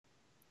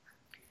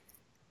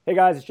Hey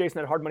guys, it's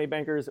Jason at Hard Money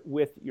Bankers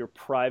with your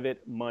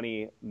Private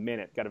Money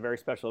Minute. Got a very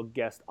special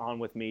guest on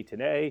with me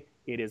today.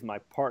 It is my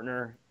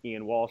partner,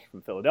 Ian Walsh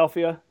from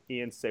Philadelphia.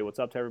 Ian, say what's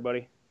up to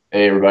everybody.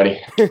 Hey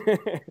everybody.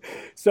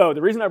 So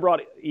the reason I brought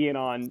Ian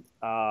on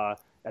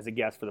as a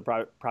guest for the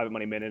Private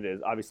Money Minute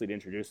is obviously to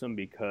introduce him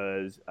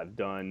because I've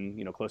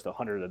done close to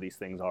 100 of these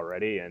things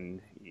already,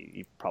 and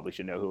you probably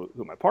should know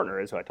who my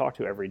partner is, who I talk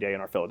to every day in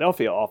our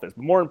Philadelphia office.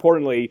 But more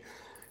importantly,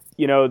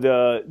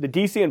 the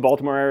DC and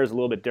Baltimore area is a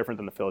little bit different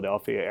than the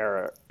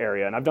Philadelphia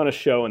area, and I've done a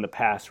show in the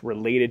past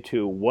related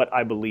to what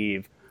I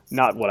believe,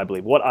 not what I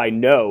believe, what I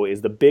know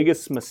is the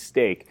biggest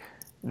mistake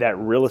that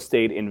real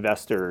estate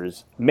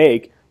investors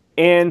make,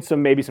 and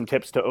maybe some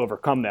tips to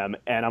overcome them.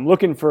 And I'm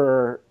looking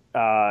for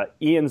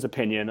Ian's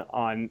opinion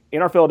on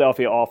in our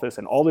Philadelphia office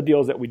and all the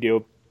deals that we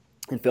do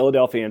in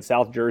Philadelphia and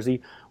South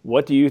Jersey.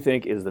 What do you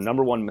think is the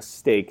number one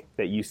mistake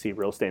that you see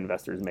real estate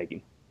investors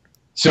making?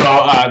 So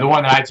the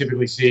one that I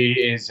typically see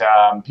is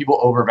people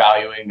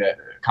overvaluing the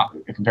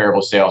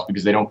comparable sales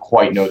because they don't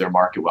quite know their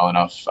market well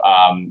enough.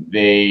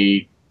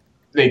 They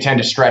tend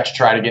to stretch,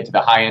 try to get to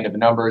the high end of the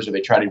numbers, or they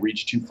try to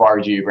reach too far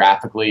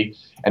geographically,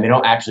 and they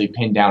don't actually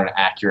pin down an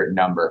accurate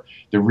number.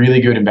 The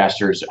really good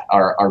investors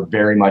are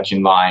very much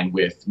in line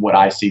with what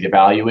I see the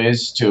value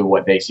is to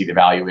what they see the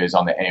value is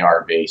on the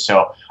ARV.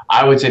 So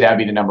I would say that would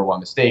be the number one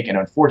mistake. And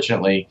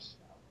unfortunately,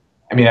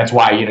 I mean, that's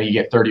why, you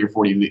get 30 or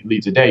 40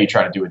 leads a day. You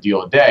try to do a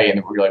deal a day, and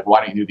we're like,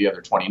 why don't you do the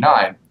other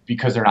 29?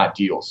 Because they're not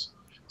deals.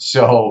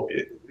 So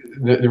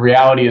the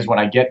reality is when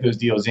I get those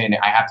deals in,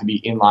 I have to be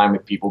in line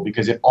with people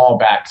because it all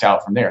backs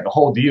out from there. The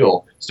whole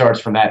deal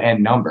starts from that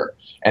end number.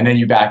 And then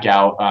you back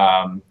out,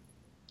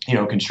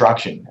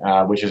 construction,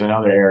 which is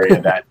another area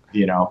that,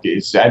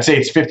 I'd say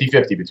it's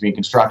 50-50 between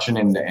construction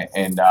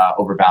and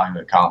overvaluing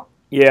the comp.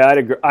 Yeah,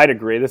 I'd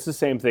agree. This is the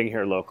same thing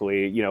here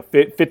locally.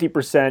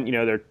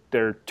 50%.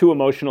 They're too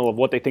emotional of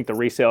what they think the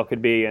resale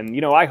could be,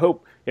 and I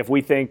hope if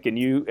we think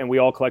and we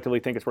all collectively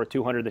think it's worth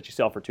 200 that you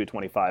sell for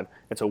 225.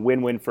 It's a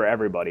win-win for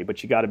everybody.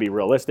 But you got to be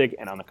realistic.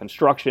 And on the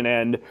construction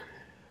end,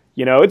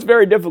 it's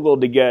very difficult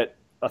to get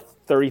a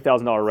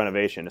 $30,000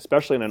 renovation,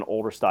 especially in an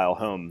older style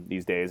home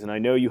these days. And I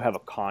know you have a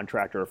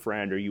contractor, a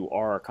friend, or you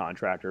are a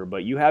contractor,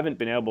 but you haven't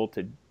been able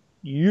to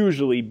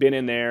usually been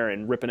in there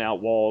and ripping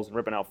out walls and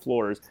ripping out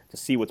floors to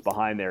see what's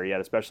behind there yet,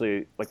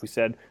 especially, like we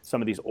said,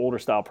 some of these older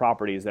style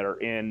properties that are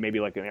in maybe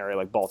like an area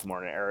like Baltimore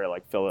and an area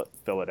like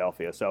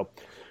Philadelphia. So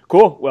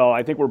cool. Well,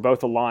 I think we're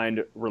both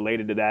aligned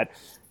related to that.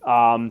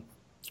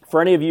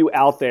 For any of you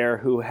out there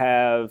who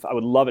I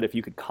would love it if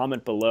you could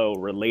comment below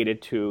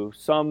related to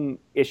some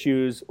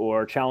issues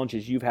or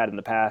challenges you've had in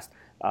the past.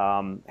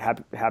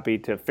 Happy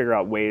to figure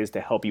out ways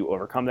to help you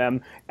overcome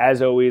them.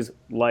 As always,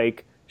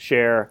 like,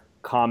 share,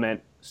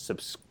 comment,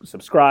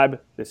 subscribe.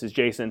 This is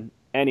Jason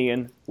and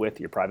Ian with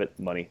your Private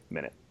Money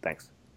Minute. Thanks.